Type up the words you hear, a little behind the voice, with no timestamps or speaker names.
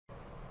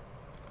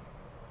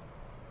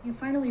You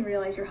finally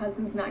realize your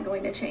husband's not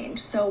going to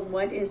change. So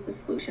what is the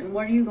solution?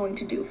 What are you going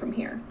to do from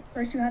here?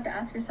 First, you have to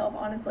ask yourself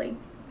honestly,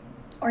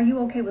 are you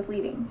okay with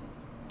leaving?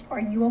 Are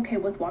you okay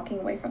with walking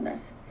away from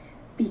this?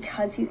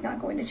 Because he's not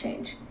going to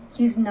change.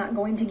 He's not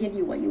going to give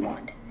you what you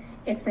want.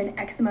 It's been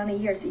X amount of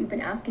years that you've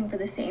been asking for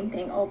the same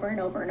thing over and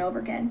over and over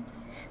again.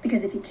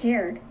 Because if he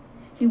cared,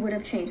 he would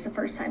have changed the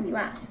first time you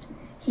asked.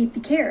 If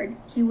he cared,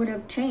 he would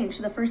have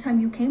changed the first time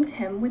you came to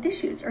him with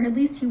issues, or at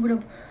least he would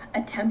have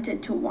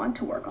attempted to want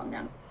to work on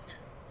them.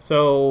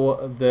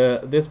 So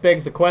this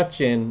begs the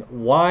question,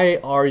 why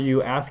are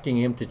you asking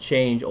him to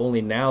change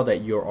only now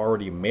that you're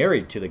already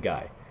married to the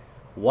guy?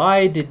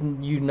 Why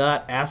didn't you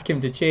not ask him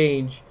to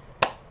change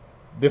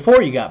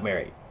before you got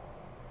married?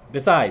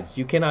 Besides,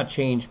 you cannot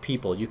change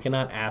people. You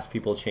cannot ask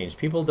people to change.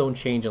 People don't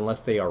change unless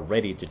they are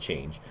ready to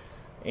change.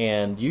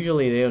 And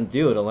usually they don't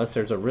do it unless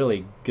there's a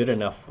really good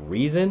enough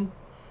reason.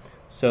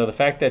 So the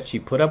fact that she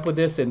put up with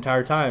this the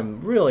entire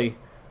time, really,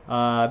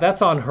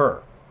 that's on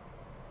her.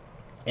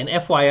 And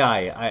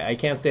FYI, I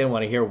can't stand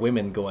when I hear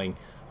women going,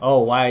 oh,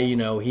 why,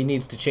 he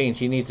needs to change,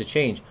 he needs to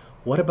change.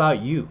 What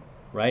about you,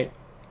 right?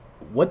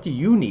 What do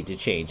you need to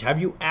change? Have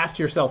you asked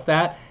yourself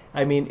that?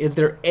 I mean, is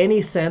there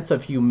any sense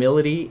of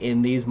humility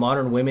in these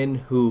modern women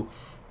who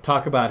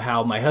talk about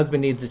how my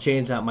husband needs to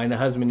change, not my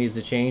husband needs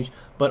to change,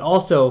 but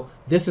also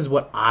this is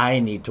what I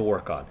need to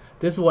work on.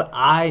 This is what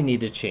I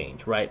need to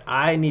change, right?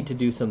 I need to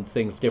do some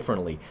things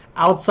differently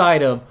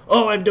outside of,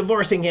 oh, I'm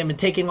divorcing him and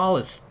taking all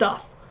his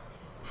stuff.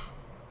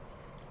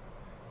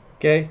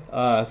 Okay,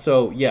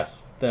 so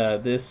yes,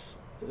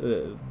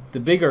 the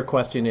bigger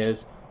question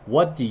is,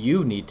 what do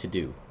you need to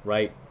do,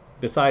 right?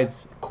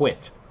 Besides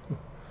quit.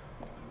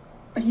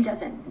 But he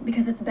doesn't,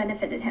 because it's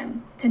benefited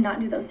him to not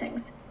do those things.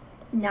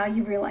 Now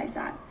you realize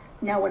that.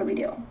 Now what do we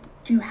do?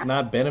 Do you It's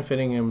not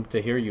benefiting him to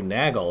hear you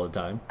nag all the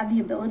time. have the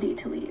ability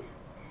to leave?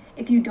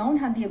 If you don't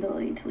have the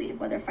ability to leave,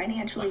 whether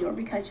financially or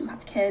because you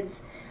have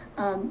kids,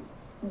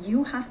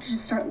 you have to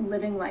just start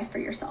living life for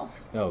yourself.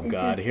 Oh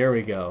God, here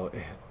we go.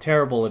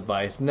 Terrible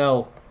advice.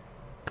 No.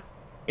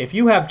 If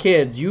you have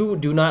kids, you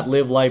do not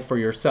live life for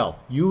yourself.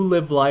 You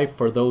live life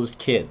for those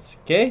kids,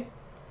 okay?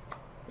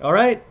 All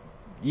right?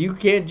 You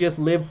can't just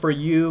live for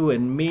you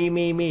and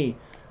me.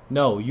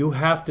 No, you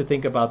have to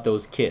think about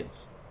those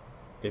kids.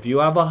 If you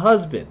have a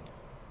husband,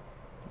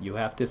 you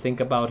have to think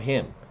about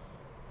him.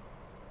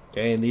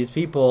 Okay, and these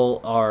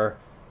people are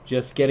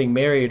just getting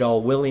married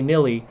all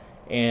willy-nilly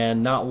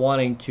and not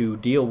wanting to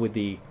deal with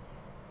the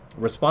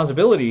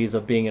responsibilities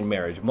of being in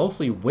marriage.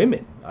 Mostly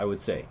women, I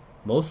would say.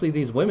 Mostly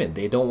these women.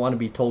 They don't want to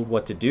be told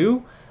what to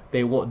do.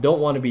 They don't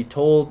want to be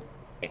told,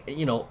 they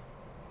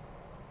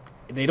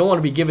don't want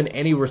to be given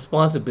any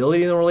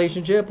responsibility in the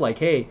relationship. Like,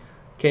 hey,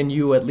 can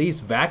you at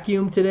least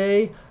vacuum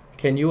today?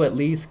 Can you at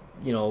least,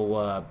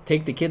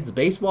 take the kids'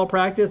 baseball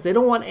practice? They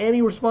don't want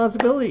any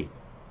responsibility.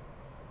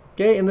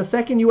 Okay, and the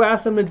second you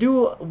ask them to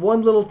do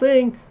one little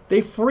thing,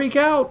 they freak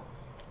out,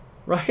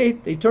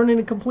 right? They turn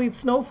into complete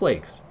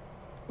snowflakes.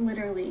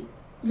 Literally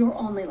your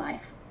only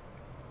life.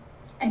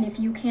 And if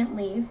you can't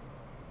leave,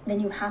 then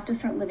you have to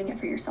start living it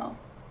for yourself.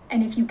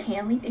 And if you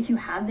can leave, if you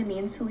have the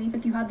means to leave,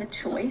 if you have the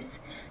choice,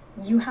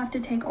 you have to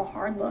take a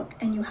hard look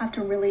and you have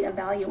to really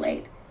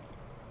evaluate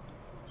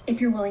if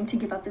you're willing to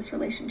give up this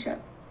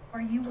relationship.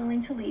 Are you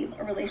willing to leave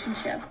a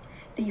relationship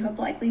that you have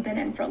likely been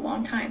in for a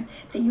long time,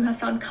 that you have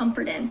found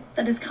comfort in,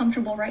 that is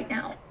comfortable right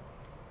now?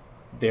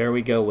 There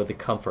we go with the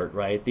comfort,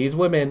 right? These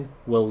women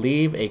will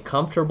leave a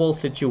comfortable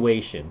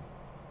situation.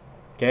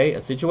 Okay,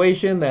 a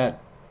situation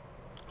that,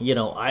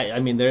 I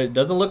mean, it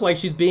doesn't look like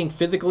she's being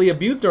physically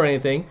abused or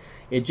anything.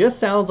 It just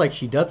sounds like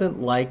she doesn't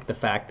like the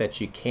fact that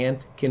she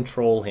can't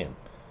control him.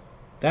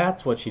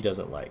 That's what she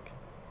doesn't like.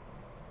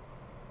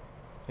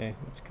 Okay,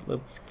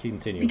 let's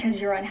continue. Because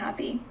you're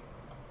unhappy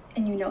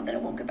and you know that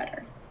it won't get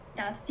better.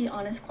 That's the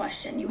honest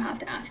question you have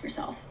to ask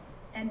yourself.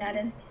 And that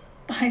is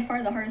by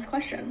far the hardest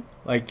question.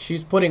 Like,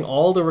 she's putting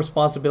all the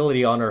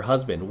responsibility on her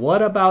husband.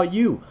 What about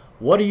you?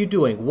 What are you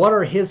doing? What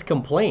are his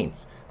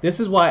complaints? This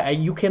is why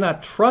you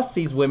cannot trust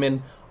these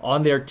women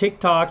on their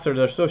TikToks or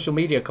their social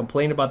media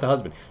complain about the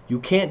husband. You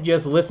can't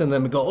just listen to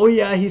them and go, oh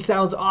yeah, he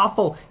sounds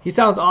awful. He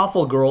sounds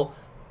awful, girl.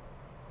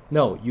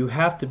 No, you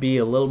have to be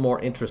a little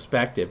more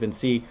introspective and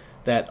see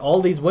that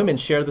all these women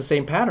share the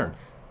same pattern.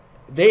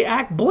 They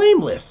act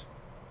blameless.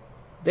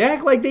 They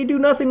act like they do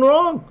nothing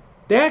wrong.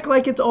 They act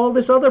like it's all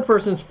this other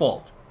person's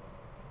fault.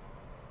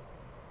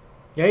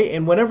 Okay,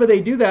 and whenever they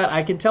do that,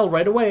 I can tell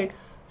right away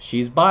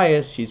she's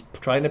biased. She's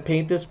trying to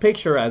paint this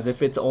picture as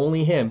if it's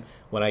only him,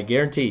 when I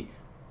guarantee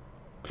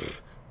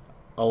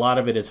a lot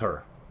of it is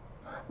her.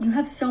 You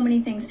have so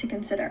many things to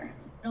consider.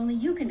 Only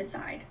you can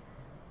decide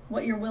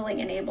what you're willing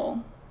and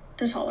able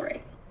to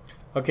tolerate.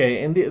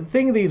 Okay, and the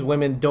thing these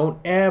women don't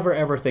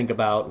ever think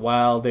about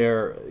while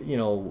they're,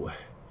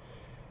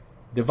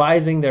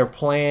 devising their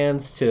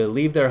plans to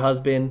leave their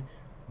husband,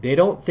 they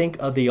don't think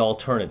of the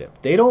alternative.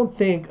 They don't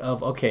think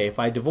of, okay, if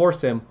I divorce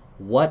him,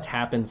 what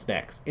happens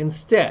next?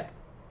 Instead,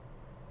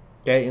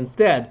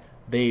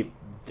 they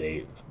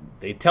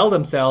tell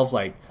themselves,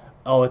 like,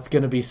 Oh, it's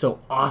going to be so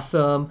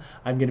awesome.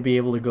 I'm going to be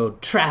able to go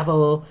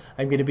travel.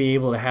 I'm going to be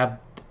able to have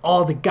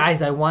all the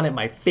guys I want at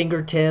my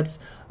fingertips.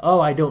 Oh,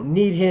 I don't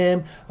need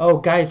him. Oh,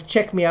 guys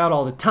check me out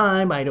all the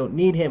time. I don't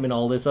need him, and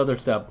all this other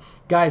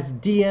stuff. Guys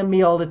DM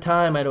me all the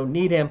time. I don't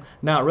need him.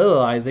 Not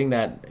realizing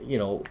that,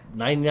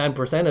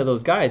 99% of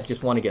those guys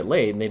just want to get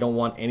laid and they don't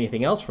want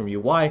anything else from you.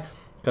 Why?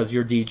 Because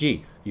you're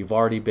DG. You've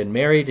already been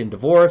married and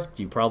divorced.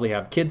 You probably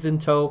have kids in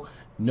tow.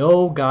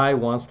 No guy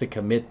wants to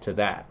commit to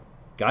that.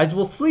 Guys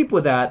will sleep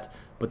with that,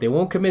 but they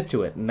won't commit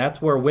to it. And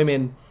that's where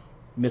women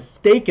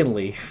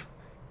mistakenly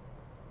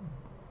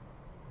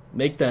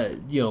make the,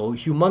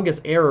 humongous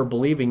error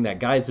believing that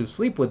guys who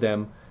sleep with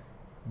them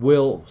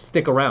will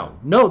stick around.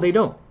 No, they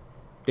don't.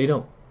 They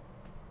don't.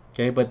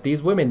 Okay, but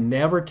these women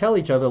never tell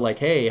each other like,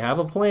 hey, have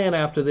a plan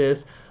after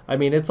this. I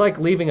mean, it's like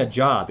leaving a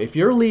job. If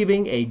you're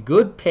leaving a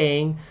good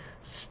paying,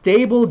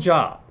 stable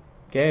job,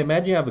 okay,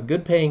 imagine you have a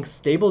good paying,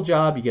 stable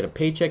job, you get a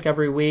paycheck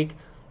every week,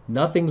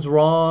 nothing's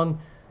wrong.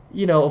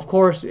 Of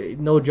course,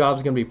 no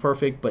job's going to be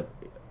perfect, but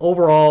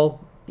overall,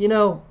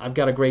 I've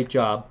got a great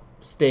job,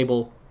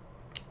 stable.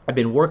 I've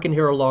been working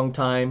here a long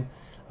time.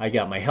 I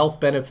got my health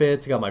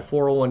benefits, I got my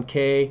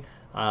 401k,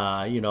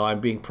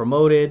 I'm being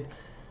promoted.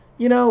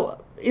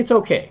 It's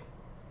okay.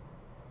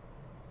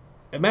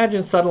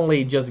 Imagine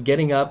suddenly just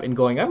getting up and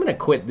going, I'm going to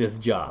quit this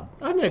job.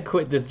 I'm going to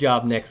quit this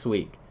job next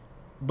week.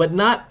 But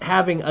not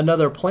having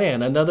another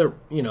plan, another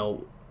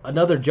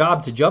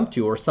job to jump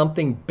to, or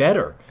something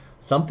better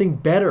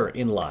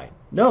in line.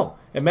 No,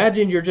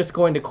 imagine you're just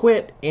going to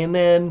quit and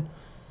then,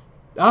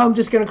 I'm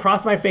just going to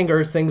cross my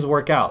fingers, things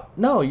work out.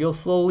 No, you'll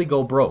slowly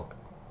go broke,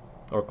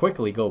 or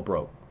quickly go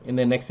broke. And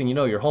then next thing you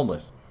know, you're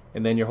homeless.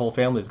 And then your whole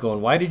family's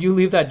going, why did you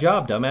leave that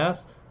job,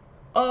 dumbass?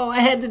 Oh, I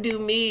had to do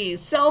me.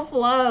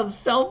 Self-love,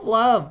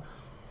 self-love.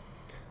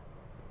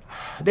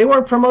 They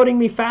weren't promoting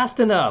me fast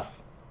enough.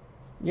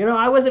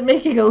 I wasn't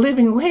making a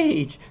living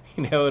wage.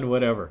 And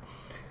whatever.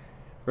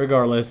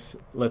 Regardless,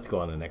 let's go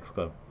on the next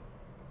clip.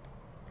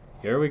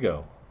 Here we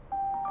go.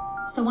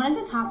 So one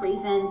of the top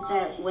reasons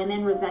that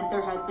women resent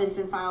their husbands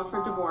and file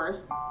for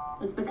divorce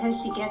is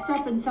because she gets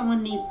up and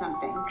someone needs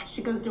something.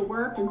 She goes to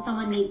work and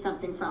someone needs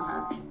something from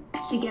her.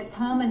 She gets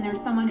home and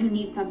there's someone who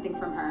needs something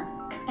from her.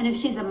 And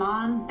if she's a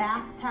mom,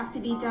 baths have to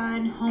be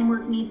done,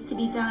 homework needs to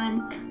be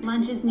done,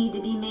 lunches need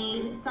to be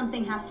made,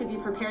 something has to be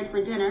prepared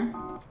for dinner.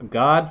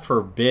 God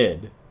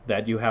forbid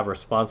that you have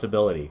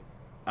responsibility.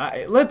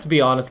 Let's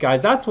be honest,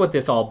 guys. That's what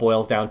this all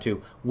boils down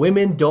to.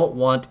 Women don't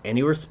want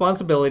any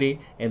responsibility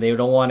and they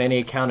don't want any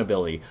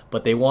accountability,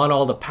 but they want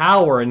all the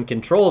power and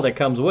control that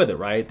comes with it,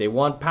 right? They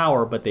want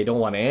power, but they don't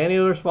want any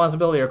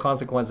responsibility or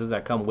consequences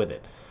that come with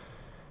it.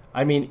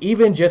 I mean,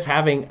 even just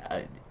having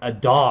a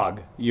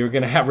dog, you're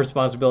going to have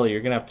responsibility.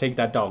 You're going to have to take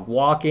that dog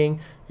walking.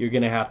 You're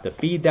going to have to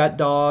feed that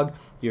dog.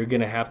 You're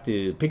going to have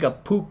to pick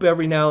up poop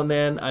every now and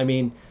then. I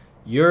mean,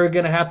 you're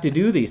going to have to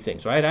do these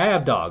things, right? I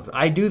have dogs.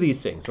 I do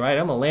these things, right?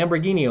 I'm a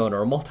Lamborghini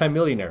owner, a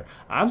multimillionaire.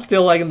 I'm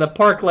still like in the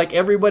park like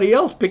everybody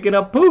else picking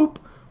up poop,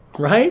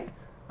 right?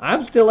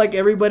 I'm still like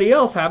everybody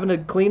else having to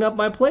clean up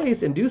my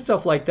place and do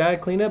stuff like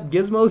that. Clean up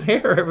Gizmo's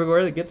hair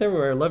everywhere. It gets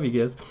everywhere. I love you,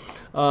 Giz.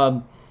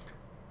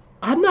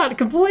 I'm not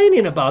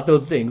complaining about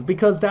those things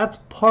because that's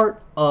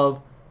part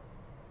of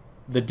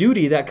the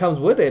duty that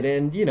comes with it.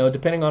 And,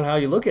 depending on how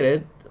you look at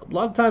it, a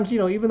lot of times,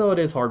 even though it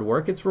is hard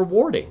work, it's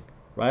rewarding.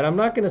 Right? I'm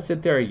not going to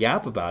sit there and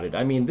yap about it.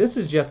 I mean, this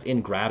is just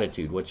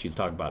ingratitude, what she's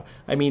talking about.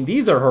 I mean,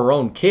 these are her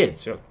own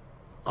kids. So,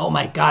 oh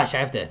my gosh, I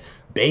have to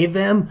bathe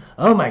them?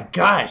 Oh my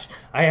gosh,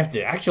 I have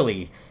to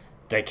actually,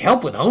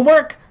 help with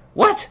homework?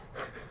 What?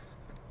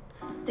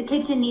 The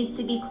kitchen needs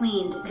to be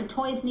cleaned. The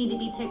toys need to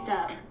be picked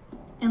up.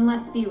 And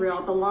let's be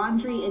real, the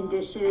laundry and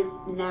dishes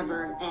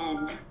never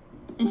end.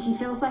 And she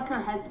feels like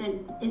her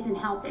husband isn't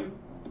helping.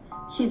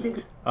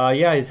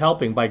 Yeah, he's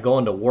helping by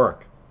going to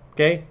work.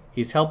 Okay?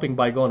 He's helping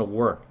by going to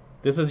work.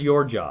 This is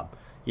your job,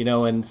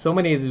 and so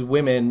many of these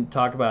women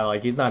talk about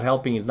like he's not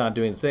helping, he's not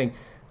doing his thing.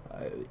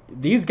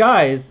 These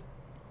guys,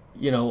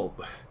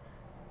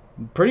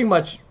 pretty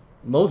much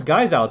most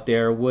guys out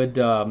there would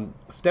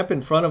step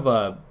in front of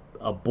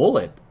a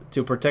bullet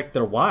to protect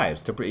their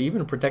wives, to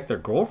even protect their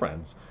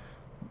girlfriends.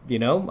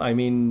 I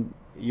mean,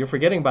 you're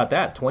forgetting about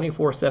that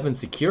 24/7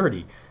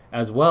 security,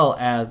 as well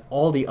as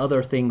all the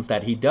other things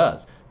that he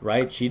does,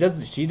 right? She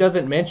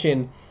doesn't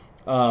mention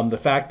the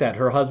fact that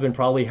her husband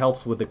probably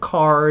helps with the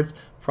cars,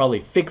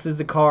 probably fixes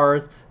the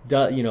cars,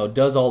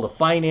 does all the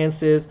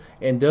finances,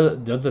 and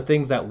does the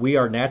things that we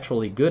are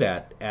naturally good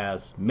at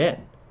as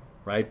men,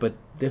 right? But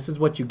this is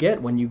what you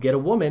get when you get a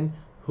woman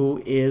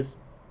who is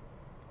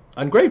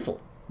ungrateful,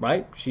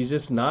 right? She's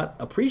just not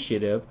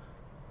appreciative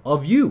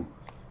of you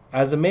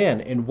as a man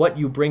and what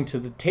you bring to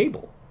the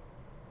table.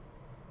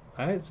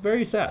 Right? It's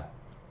very sad.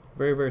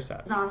 Very, very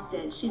sad.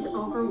 Exhausted. She's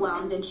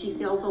overwhelmed and she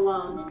feels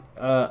alone.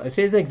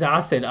 She's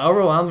exhausted,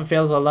 overwhelmed, and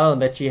feels alone.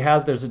 That she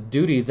has those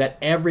duties that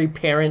every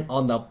parent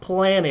on the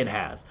planet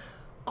has.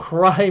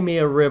 Cry me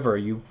a river,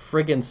 you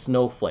friggin'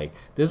 snowflake.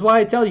 This is why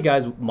I tell you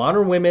guys,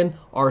 modern women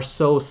are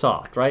so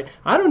soft, right?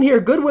 I don't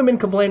hear good women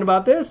complain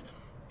about this,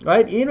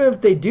 right? Even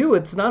if they do,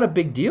 it's not a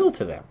big deal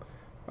to them.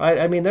 right?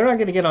 I mean, they're not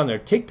going to get on their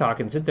TikTok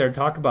and sit there and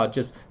talk about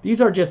just,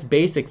 these are just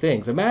basic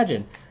things.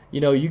 Imagine,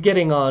 you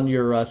getting on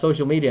your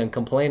social media and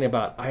complaining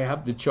about, I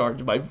have to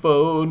charge my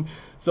phone,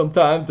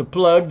 sometimes the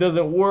plug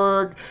doesn't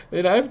work,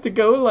 and I have to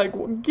go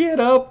like get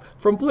up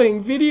from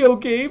playing video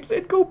games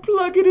and go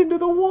plug it into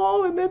the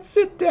wall and then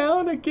sit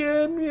down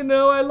again.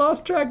 I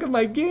lost track of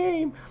my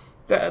game.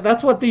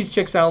 That's what these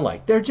chicks sound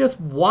like. They're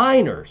just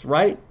whiners,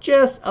 right?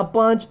 Just a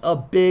bunch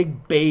of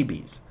big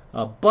babies.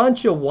 A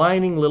bunch of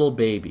whining little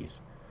babies.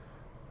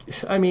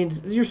 I mean,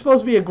 you're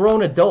supposed to be a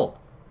grown adult.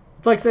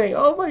 It's like saying,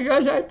 oh my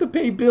gosh, I have to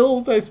pay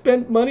bills. I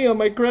spent money on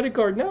my credit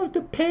card. Now I have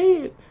to pay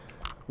it.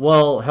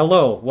 Well,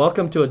 hello.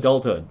 Welcome to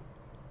adulthood.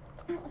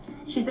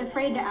 She's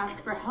afraid to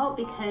ask for help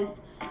because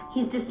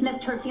he's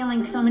dismissed her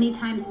feelings so many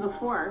times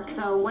before.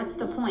 So what's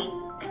the point?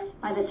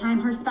 By the time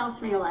her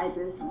spouse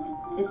realizes,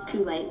 it's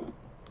too late.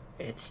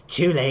 It's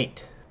too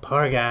late.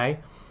 Poor guy.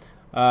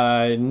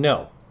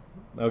 No.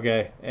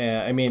 Okay.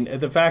 I mean,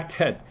 the fact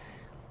that...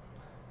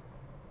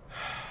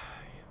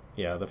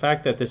 Yeah, the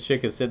fact that this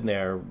chick is sitting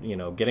there,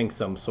 getting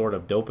some sort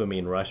of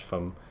dopamine rush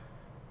from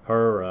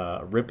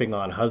her ripping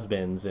on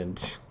husbands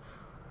and,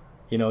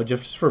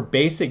 just for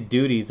basic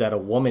duties that a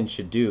woman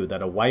should do,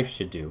 that a wife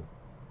should do,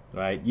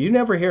 right? You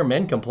never hear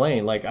men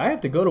complain, like, I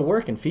have to go to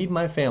work and feed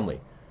my family.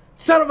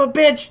 Son of a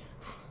bitch!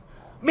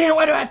 Man,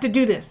 why do I have to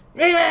do this?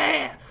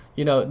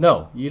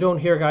 No, you don't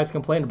hear guys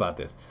complain about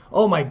this.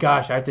 Oh my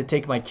gosh, I have to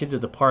take my kid to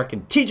the park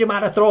and teach him how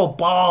to throw a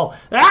ball.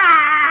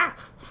 Ah!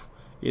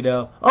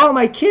 Oh,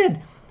 my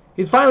kid,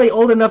 he's finally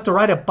old enough to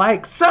ride a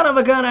bike. Son of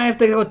a gun, I have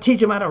to go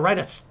teach him how to ride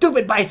a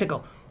stupid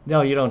bicycle.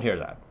 No, you don't hear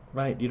that,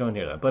 right? You don't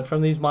hear that. But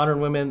from these modern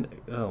women,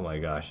 oh my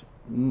gosh,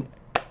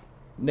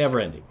 never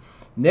ending.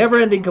 Never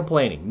ending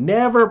complaining.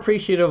 Never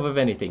appreciative of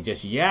anything.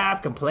 Just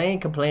yap, complain,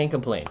 complain,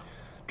 complain.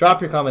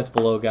 Drop your comments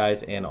below,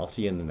 guys, and I'll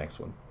see you in the next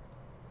one.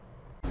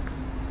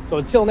 So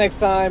until next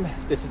time,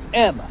 this is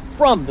M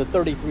from the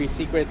 33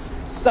 Secrets,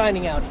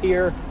 signing out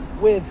here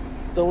with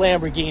the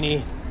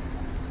Lamborghini.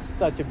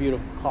 Such a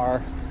beautiful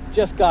car.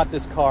 Just got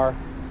this car,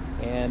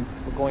 and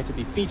we're going to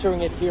be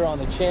featuring it here on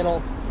the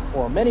channel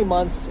for many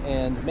months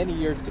and many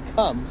years to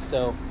come.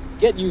 So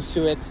get used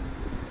to it.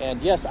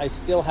 And yes, I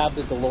still have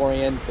the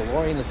DeLorean.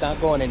 DeLorean is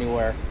not going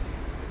anywhere.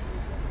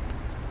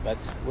 But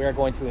we're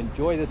going to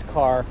enjoy this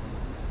car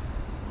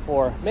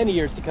for many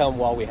years to come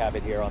while we have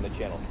it here on the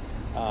channel.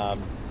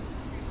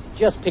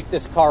 Just picked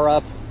this car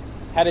up,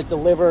 had it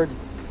delivered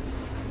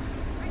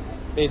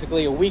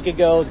basically a week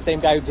ago. The same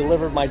guy who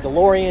delivered my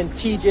DeLorean,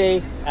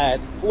 TJ, at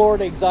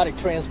Florida Exotic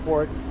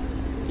Transport.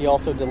 He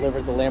also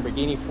delivered the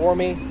Lamborghini for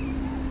me.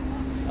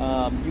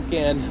 You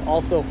can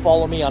also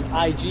follow me on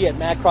IG at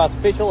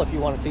MadCrossOfficial if you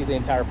want to see the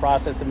entire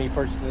process of me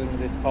purchasing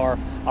this car.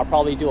 I'll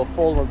probably do a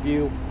full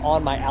review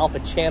on my Alpha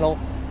channel,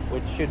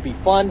 which should be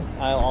fun.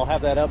 I'll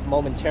have that up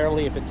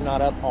momentarily if it's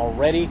not up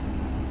already.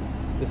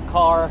 This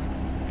car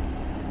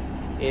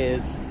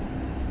is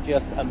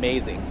just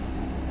amazing,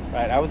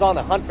 right? I was on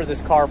the hunt for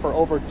this car for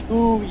over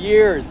 2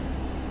 years,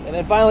 and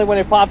then finally when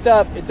it popped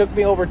up, it took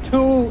me over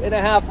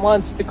 2.5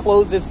 months to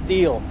close this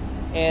deal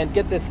and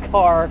get this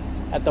car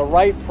at the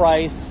right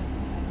price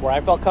where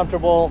I felt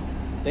comfortable,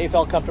 they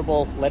felt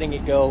comfortable letting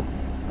it go.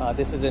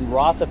 This is in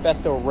Rosa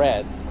Festo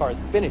Red. This car is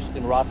finished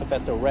in Rosa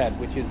Festo Red,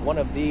 which is one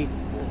of the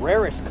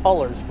rarest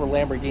colors for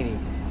Lamborghini.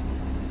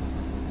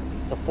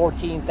 It's a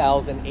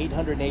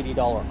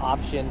 $14,880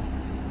 option.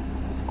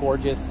 It's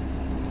gorgeous,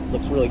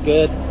 looks really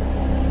good.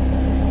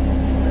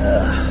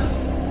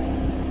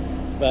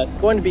 But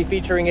going to be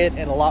featuring it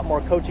in a lot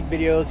more coaching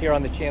videos here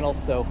on the channel,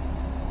 so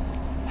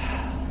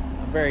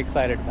I'm very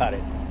excited about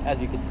it, as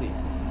you can see.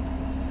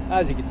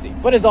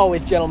 But as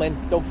always, gentlemen,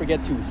 don't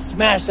forget to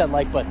smash that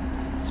like button,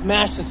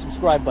 smash the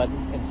subscribe button,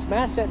 and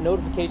smash that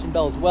notification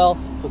bell as well,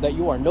 so that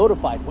you are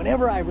notified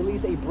whenever I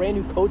release a brand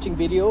new coaching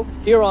video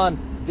here on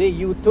the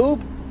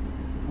YouTube.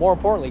 More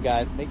importantly,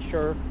 guys, make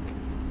sure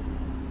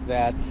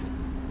that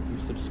you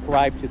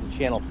subscribe to the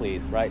channel,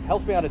 please, right?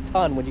 Helps me out a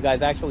ton when you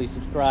guys actually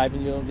subscribe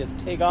and you don't just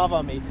take off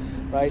on me,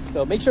 right?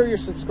 So make sure you're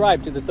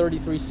subscribed to the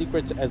 33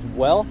 Secrets as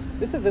well.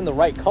 This is in the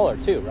right color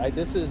too, right?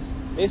 This is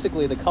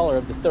basically the color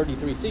of the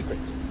 33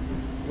 Secrets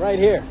right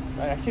here,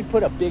 right? I should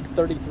put a big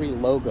 33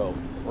 logo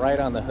right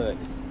on the hood.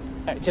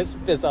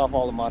 Just piss off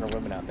all the modern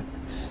women out there.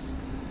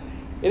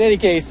 In any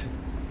case,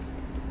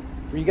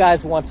 for you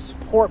guys who want to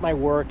support my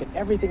work and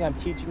everything I'm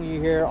teaching you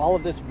here, all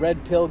of this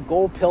red pill,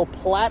 gold pill,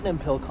 platinum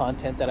pill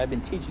content that I've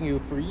been teaching you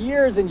for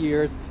years and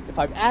years, if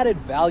I've added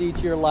value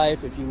to your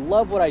life, if you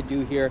love what I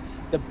do here,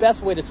 the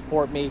best way to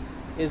support me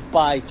is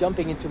by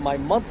jumping into my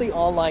monthly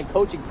online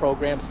coaching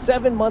program,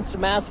 7 Months of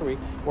Mastery,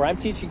 where I'm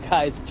teaching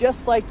guys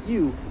just like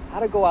you how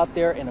to go out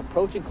there and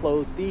approach and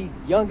close the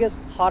youngest,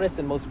 hottest,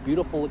 and most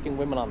beautiful looking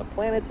women on the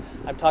planet.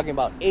 I'm talking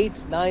about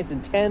 8s, 9s,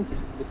 and 10s,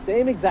 the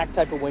same exact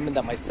type of women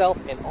that myself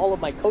and all of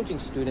my coaching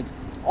students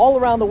all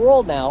around the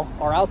world now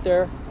are out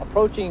there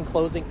approaching and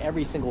closing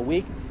every single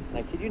week. And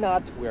I kid you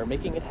not, we are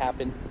making it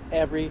happen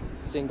every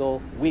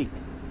single week.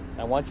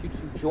 I want you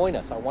to join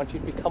us. I want you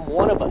to become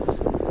one of us,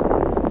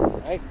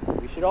 right?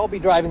 We should all be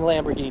driving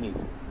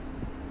Lamborghinis.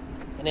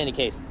 In any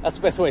case, that's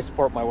the best way to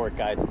support my work,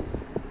 guys.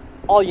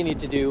 All you need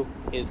to do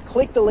is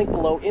click the link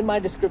below in my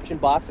description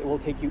box. It will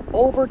take you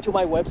over to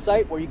my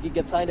website where you can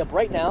get signed up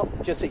right now.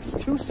 It just takes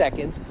 2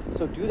 seconds.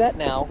 So do that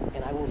now,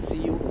 and I will see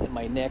you in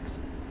my next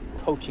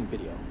coaching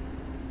video.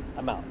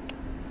 I'm out.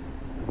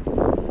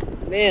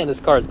 Man, this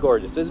car is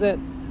gorgeous, isn't it?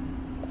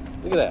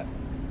 Look at that.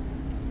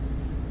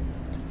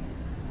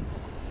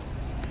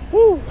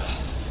 Woo!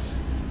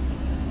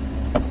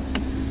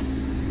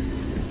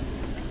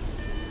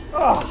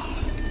 Oh,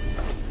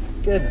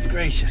 goodness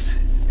gracious.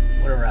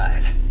 What a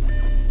ride.